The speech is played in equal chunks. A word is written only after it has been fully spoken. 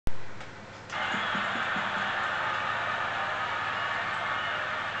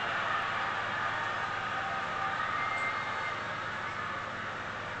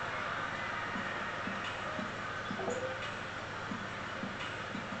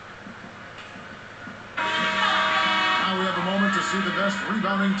best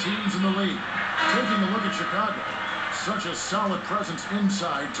rebounding teams in the league. Taking a look at Chicago. Such a solid presence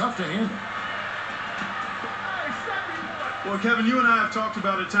inside. Tough to handle. Well, Kevin, you and I have talked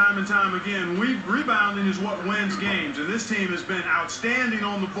about it time and time again. Rebounding is what wins games, and this team has been outstanding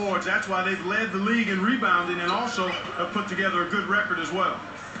on the boards. That's why they've led the league in rebounding and also have put together a good record as well.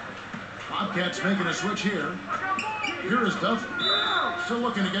 Bobcats making a switch here. Here is Dudley. Still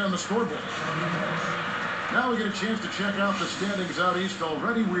looking to get on the scoreboard. Now we get a chance to check out the standings out east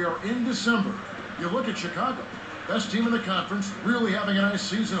already. We are in December. You look at Chicago, best team in the conference, really having a nice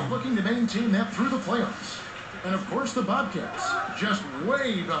season, looking to maintain that through the playoffs. And of course the Bobcats, just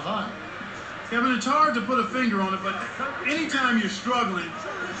way behind. Kevin, it's hard to put a finger on it, but anytime you're struggling,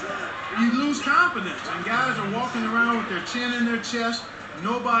 you lose confidence. And guys are walking around with their chin in their chest.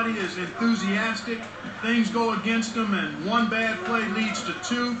 Nobody is enthusiastic. Things go against them, and one bad play leads to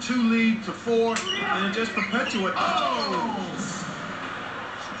two lead to four, and it just perpetuates. Oh!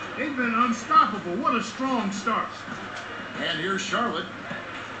 They've been unstoppable. What a strong start. And here's Charlotte.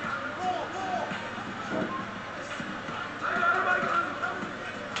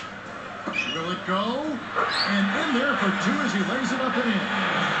 Will it go? And in there for two as he lays it up and in.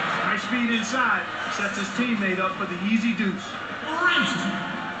 Nice speed inside. Sets his teammate up for the easy deuce.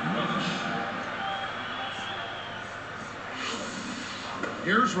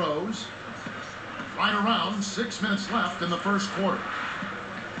 Here's Rose. Right around 6 minutes left in the first quarter.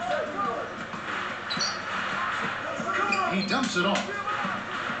 He dumps it off.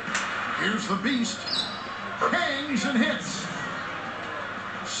 Here's the beast. Hangs and hits.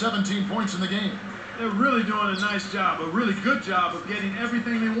 17 points in the game. They're really doing a nice job, a really good job of getting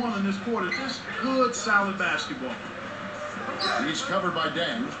everything they want in this quarter. Just good, solid basketball. He's covered by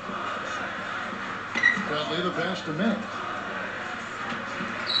Dang. Dudley the pass to May.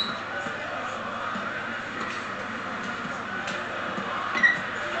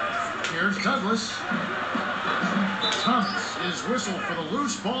 Here's Douglas. Thomas is whistled for the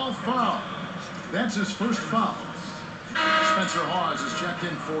loose ball foul. That's his first foul. Spencer Hawes is checked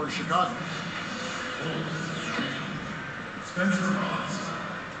in for Chicago. Spencer Hawes.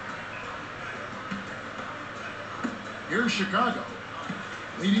 Here's Chicago,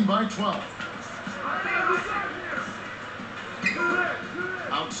 leading by 12.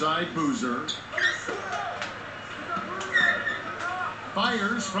 Outside Boozer.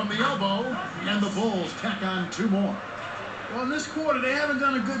 Fires from the elbow, and the Bulls tack on two more. Well, in this quarter, they haven't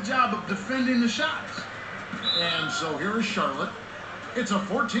done a good job of defending the shots. And so here is Charlotte. It's a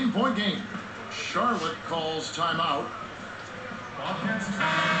 14-point game. Charlotte calls timeout.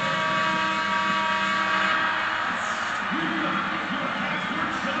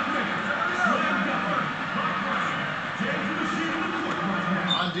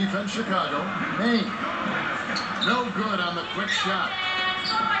 On defense, Chicago. Maine. No good on the quick shot.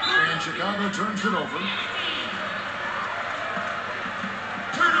 And Chicago turns it over.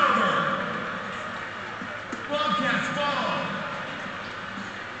 Turnover. Bobcats ball.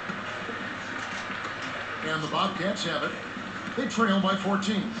 And the Bobcats have it. They trail by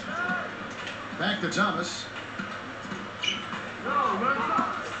 14. Back to Thomas.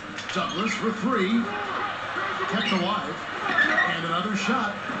 Douglas for three. Kept alive. And another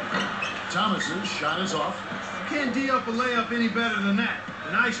shot. Thomas's shot is off. Can't D up a layup any better than that.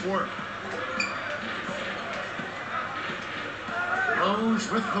 Nice work. Rose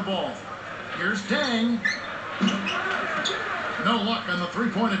with the ball. Here's Dang. No luck on the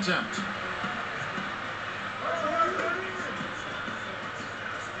three-point attempt.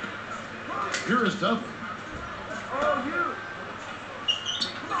 Here is Dudley.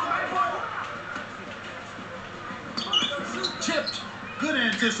 Tipped. Good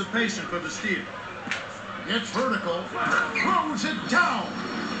anticipation for the steal. It's vertical. Throws it down.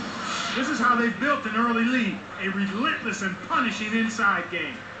 This is how they built an early lead. A relentless and punishing inside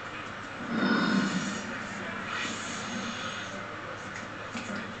game.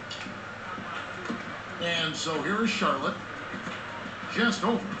 And so here is Charlotte. Just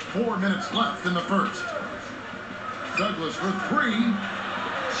over 4 minutes left in the first. Douglas for three.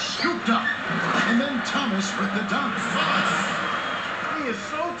 Scooped up. And then Thomas with the dunk. He is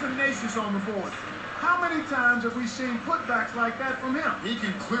so tenacious on the board. How many times have we seen putbacks like that from him? He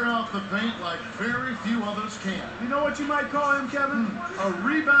can clear out the paint like very few others can. You know what you might call him, Kevin? A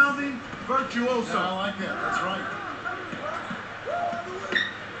rebounding virtuoso. Yeah, I like that. That's right.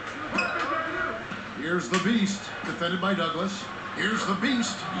 Here's the beast, defended by Douglas. Here's the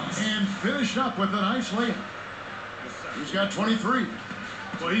beast, and finished up with a nice layup. He's got 23.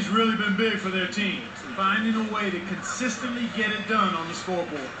 Well, he's really been big for their team, finding a way to consistently get it done on the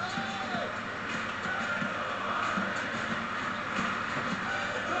scoreboard.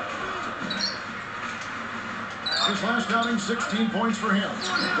 His last outing, 16 points for him.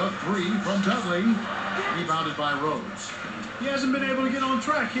 The three from Dudley. Rebounded by Rhodes. He hasn't been able to get on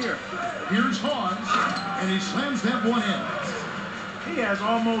track here. Here's Hawes, and he slams that one in. He has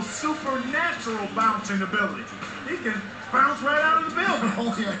almost supernatural bouncing ability. He can bounce right out of the building.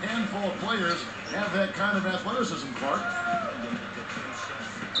 Only a handful of players have that kind of athleticism, Clark.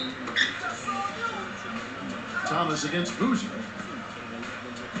 Thomas against Boozer.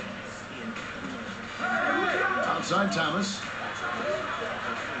 Outside Thomas.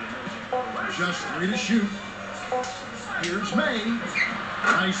 Just 3 to shoot. Here's May.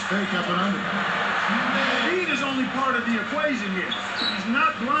 Nice fake up and under. Speed is only part of the equation here. He's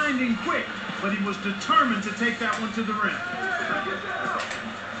not blinding quick, but he was determined to take that one to the rim.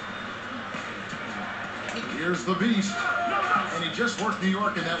 Here's the beast. And he just worked New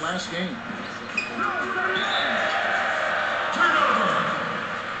York in that last game. Turnover.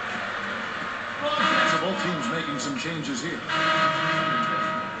 So both teams making some changes here.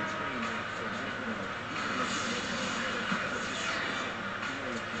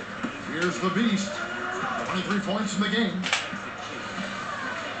 Here's the beast. 23 points in the game.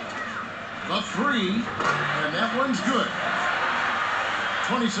 The three, and that one's good.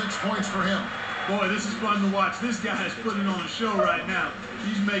 26 points for him. Boy, this is fun to watch. This guy is putting on a show right now.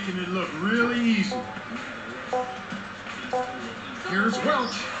 He's making it look really easy. Here's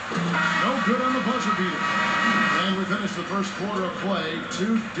Welch. No good on the buzzer beater. And we finish the first quarter of play.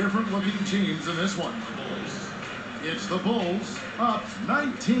 Two different looking teams in this one. It's the Bulls up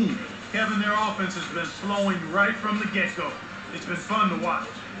 19. Kevin, their offense has been flowing right from the get-go. It's been fun to watch.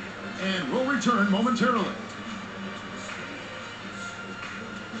 And we'll return momentarily.